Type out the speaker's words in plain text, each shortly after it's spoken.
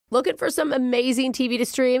Looking for some amazing TV to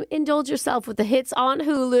stream? Indulge yourself with the hits on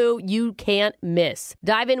Hulu you can't miss.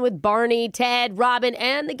 Dive in with Barney, Ted, Robin,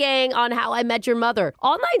 and the gang on How I Met Your Mother.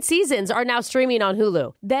 All 9 seasons are now streaming on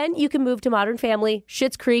Hulu. Then you can move to Modern Family,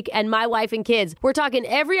 Schitt's Creek, and My Wife and Kids. We're talking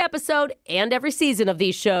every episode and every season of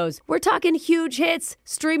these shows. We're talking huge hits,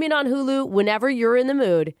 streaming on Hulu whenever you're in the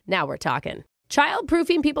mood. Now we're talking.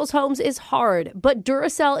 Child-proofing people's homes is hard, but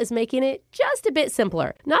Duracell is making it just a bit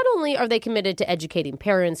simpler. Not only are they committed to educating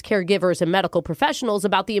parents, caregivers, and medical professionals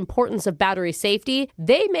about the importance of battery safety,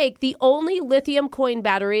 they make the only lithium coin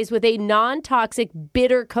batteries with a non-toxic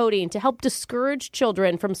bitter coating to help discourage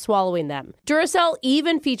children from swallowing them. Duracell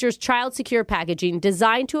even features child-secure packaging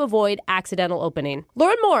designed to avoid accidental opening.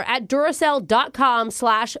 Learn more at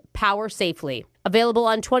Duracell.com/powersafely. Available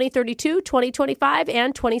on 2032, 2025,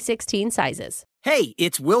 and 2016 sizes. Hey,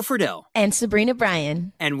 it's Will Friedle. And Sabrina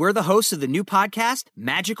Bryan. And we're the hosts of the new podcast,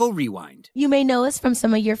 Magical Rewind. You may know us from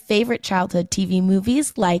some of your favorite childhood TV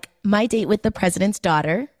movies like My Date with the President's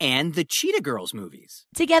Daughter. And the Cheetah Girls movies.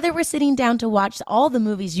 Together, we're sitting down to watch all the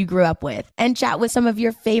movies you grew up with and chat with some of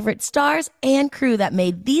your favorite stars and crew that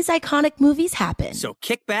made these iconic movies happen. So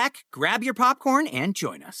kick back, grab your popcorn, and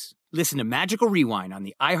join us. Listen to Magical Rewind on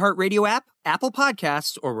the iHeartRadio app, Apple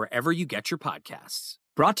Podcasts, or wherever you get your podcasts.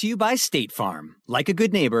 Brought to you by State Farm. Like a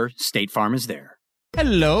good neighbor, State Farm is there.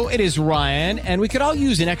 Hello, it is Ryan, and we could all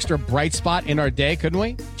use an extra bright spot in our day, couldn't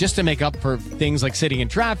we? Just to make up for things like sitting in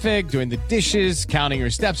traffic, doing the dishes, counting your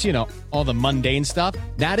steps, you know, all the mundane stuff.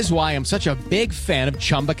 That is why I'm such a big fan of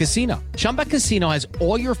Chumba Casino. Chumba Casino has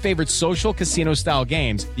all your favorite social casino-style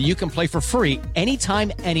games that you can play for free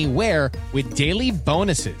anytime, anywhere with daily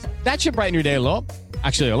bonuses. That should brighten your day a little.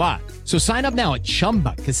 Actually, a lot. So sign up now at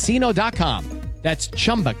ChumbaCasino.com. That's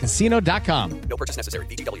ChumbaCasino.com. No purchase necessary.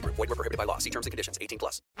 VGW Group. Void where prohibited by law. See terms and conditions.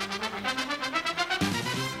 18+.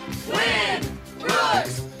 Win!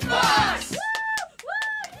 Brooks! Box!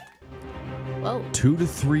 Whoa. 2 to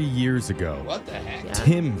 3 years ago, What the heck? Yeah.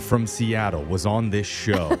 Tim from Seattle was on this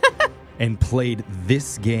show and played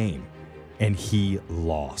this game, and he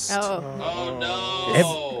lost. Oh,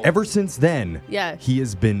 no. Ever since then, Yeah. he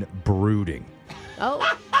has been brooding.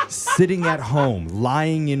 Oh. Sitting at home,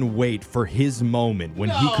 lying in wait for his moment when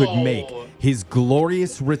he could make his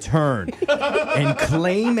glorious return and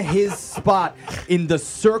claim his spot in the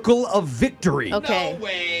circle of victory. Okay. No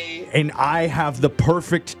way. And I have the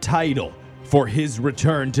perfect title for his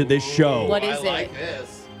return to this show. What is I like it?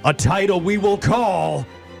 this. A title we will call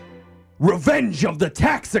Revenge of the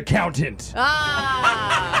Tax Accountant.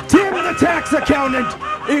 Ah! Tim the Tax Accountant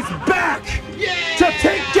is back to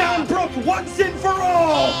take down Brooke once and for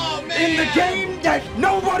all Oh, man. in the game that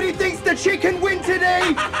nobody thinks that she can win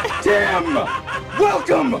today. Tim,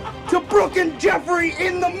 welcome to Brooke and Jeffrey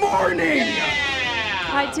in the morning.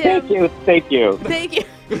 Hi, Tim. Thank you. Thank you.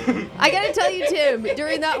 I gotta tell you, Tim,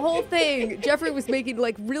 during that whole thing, Jeffrey was making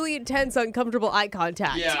like really intense, uncomfortable eye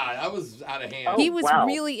contact. Yeah, that was out of hand. He was wow.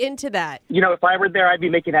 really into that. You know, if I were there, I'd be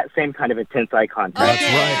making that same kind of intense eye contact.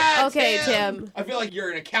 That's right. Okay, Tim. I feel like you're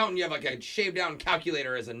an accountant. You have like a shaved down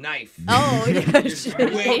calculator as a knife. Oh, yeah.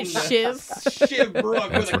 You're waiting to Shiv. Shiv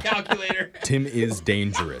Brooke with a calculator. Tim is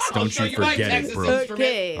dangerous. I'll Don't show you you my forget it, Texas Brooke. instrument.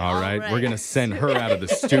 Okay. All right, we're going to send her out of the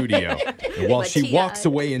studio. And while she Matia. walks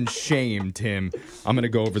away in shame, Tim, I'm going to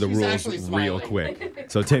go over the She's rules actually real smiling. quick.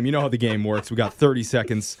 So, Tim, you know how the game works. We got 30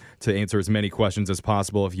 seconds to answer as many questions as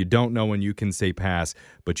possible. If you don't know when, you can say pass,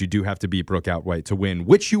 but you do have to beat Brooke outright to win,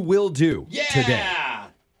 which you will do today.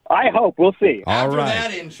 I hope. We'll see. All After right.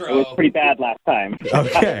 that It was intro. pretty bad last time.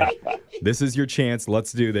 Okay. This is your chance.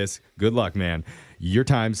 Let's do this. Good luck, man. Your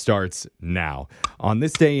time starts now. On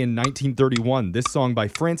this day in 1931, this song by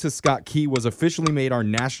Francis Scott Key was officially made our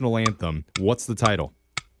national anthem. What's the title?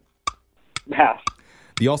 Pass.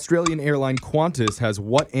 The Australian airline Qantas has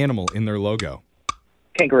what animal in their logo?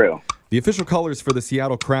 Kangaroo. The official colors for the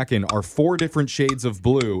Seattle Kraken are 4 different shades of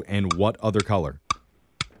blue and what other color?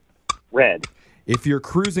 Red. If you're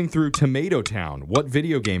cruising through Tomato Town, what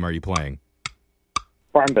video game are you playing?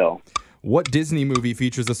 Farmville. What Disney movie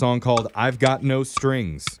features a song called I've Got No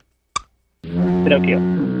Strings? Pinocchio.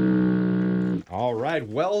 All right,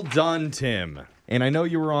 well done, Tim. And I know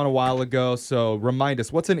you were on a while ago, so remind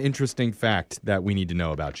us, what's an interesting fact that we need to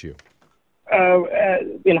know about you?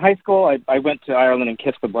 In high school, I went to Ireland and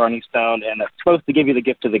kissed the Blarney Stone, and it's supposed to give you the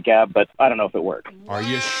gift of the gab, but I don't know if it worked. Are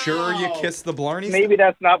you sure you kissed the Blarney? Maybe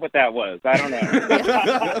that's not what that was. I don't know.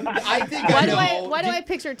 I think Why I do know. why do I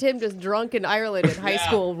picture Tim just drunk in Ireland in high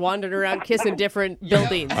school, wandering around kissing different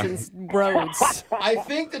buildings and roads? I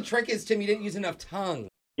think the trick is, Tim, you didn't use enough tongue.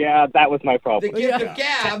 Yeah, that was my problem. The gift of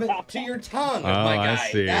gab to your tongue, my guy. I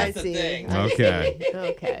see. That's the thing. Okay.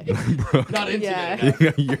 Okay. Not Yeah.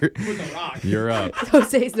 intimidated with a rock. You're up.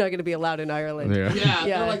 Jose's not going to be allowed in Ireland. Yeah. Yeah,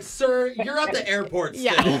 Yeah. they're like, sir, you're at the airport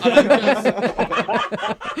still.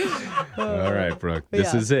 Yeah. All right, Brooke.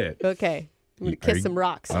 This Yeah. is it. Okay. I'm going to Are you- kiss some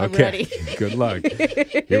rocks. I'm Okay. ready. Good luck.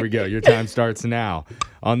 Here we go. Your time starts now.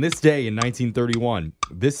 On this day in 1931,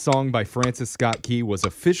 this song by Francis Scott Key was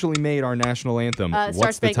officially made our national anthem.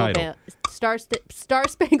 What's the title? Star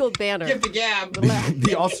Spangled Banner. Gift of gab.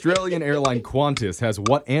 The Australian airline Qantas has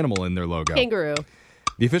what animal in their logo? Kangaroo.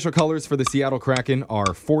 The official colors for the Seattle Kraken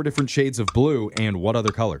are 4 different shades of blue and what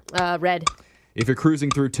other color? Red. If you're cruising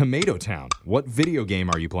through Tomato Town, what video game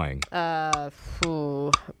are you playing?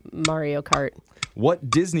 Mario Kart. What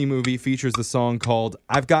Disney movie features the song called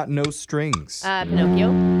I've Got No Strings? Pinocchio.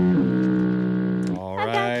 All I've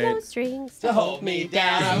got no right. strings To hold me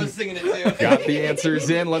down. I was singing it too. Got the answers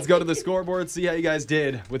in. Let's go to the scoreboard, see how you guys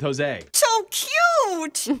did with Jose. So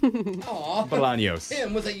cute! Aw. Bolaños.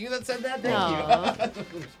 Tim, was it you that said that? Thank you. I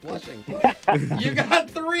was blushing. You got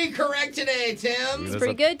 3 correct today, Tim. That's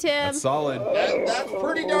Pretty good, Tim. That's solid. That's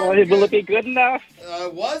pretty Oh, darn will good. it be good enough?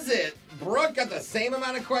 Was it? Brooke got the same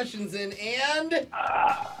amount of questions in, and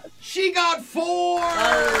she got 4.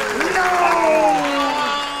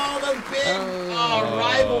 Oh, the big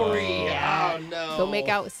rivalry. Oh, no. Go make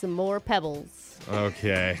out with some more pebbles.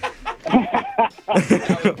 Okay.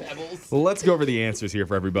 Pebbles. Well, let's go over the answers here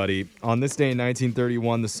for everybody. On this day in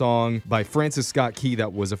 1931, the song by Francis Scott Key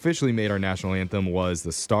that was officially made our national anthem was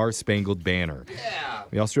the Star Spangled Banner. Yeah.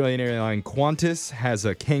 The Australian airline Qantas has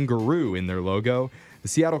a kangaroo in their logo. The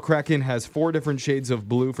Seattle Kraken has 4 different shades of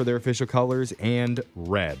blue for their official colors and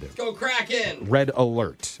red. Go Kraken. Red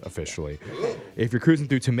alert, officially. If you're cruising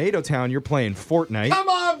through Tomato Town, you're playing Fortnite. Come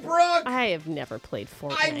on, Brooke. I have never played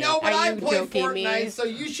Fortnite. I know, but Are I you play joking Fortnite, me? so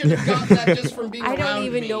you should have gotten that just from being I around don't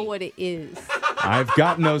even me. know what it is. I've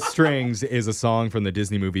Got No Strings is a song from the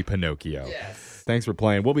Disney movie Pinocchio. Yes. Thanks for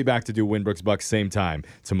playing. We'll be back to do Winbrook's Bucks same time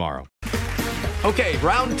tomorrow. Okay,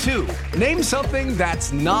 round 2. Name something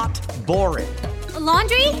that's not boring. A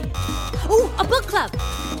laundry? Ooh, a book club.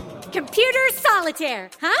 Computer solitaire,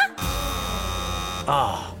 huh?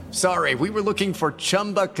 Sorry, we were looking for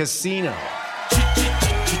Chumba Casino.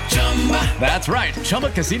 That's right.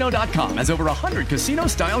 ChumbaCasino.com has over 100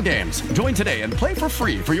 casino-style games. Join today and play for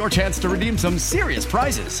free for your chance to redeem some serious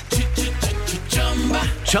prizes.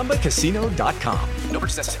 ChumbaCasino.com. No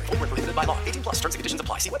purchase necessary. Void where prohibited by law. 18 plus. Terms and conditions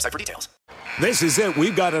apply. See website for details. This is it.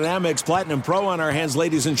 We've got an Amex Platinum Pro on our hands,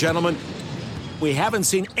 ladies and gentlemen. We haven't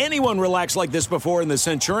seen anyone relax like this before in the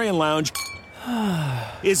Centurion Lounge.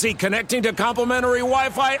 Is he connecting to complimentary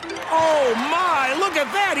Wi-Fi? Oh, my. Look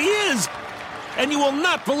at that. He is. And you will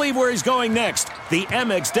not believe where he's going next. The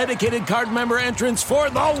Amex dedicated card member entrance for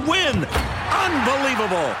the win.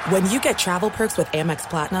 Unbelievable. When you get travel perks with Amex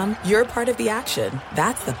Platinum, you're part of the action.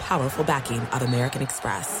 That's the powerful backing of American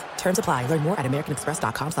Express. Terms apply. Learn more at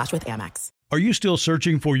americanexpress.com/withAmex. Are you still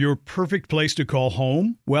searching for your perfect place to call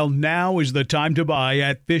home? Well, now is the time to buy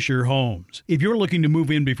at Fisher Homes. If you're looking to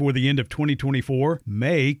move in before the end of 2024,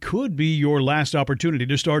 May could be your last opportunity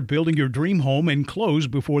to start building your dream home and close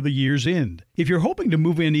before the year's end. If you're hoping to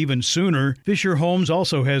move in even sooner, Fisher Homes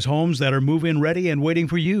also has homes that are move-in ready and waiting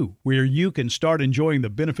for you, where you can start enjoying the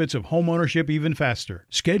benefits of homeownership even faster.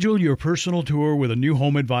 Schedule your personal tour with a new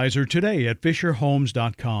home advisor today at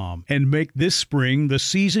FisherHomes.com and make this spring the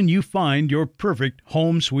season you find your perfect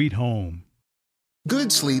home sweet home.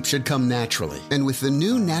 Good sleep should come naturally, and with the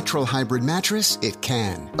new Natural Hybrid mattress, it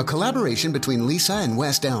can. A collaboration between Lisa and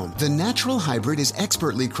West Elm, the Natural Hybrid is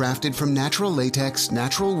expertly crafted from natural latex,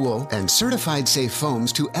 natural wool, and certified safe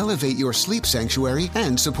foams to elevate your sleep sanctuary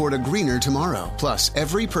and support a greener tomorrow. Plus,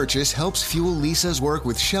 every purchase helps fuel Lisa's work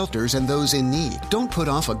with shelters and those in need. Don't put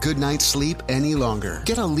off a good night's sleep any longer.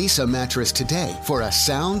 Get a Lisa mattress today for a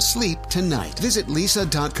sound sleep tonight. Visit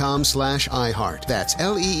lisa.com/iHeart. That's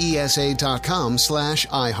LEESA.com/iHeart.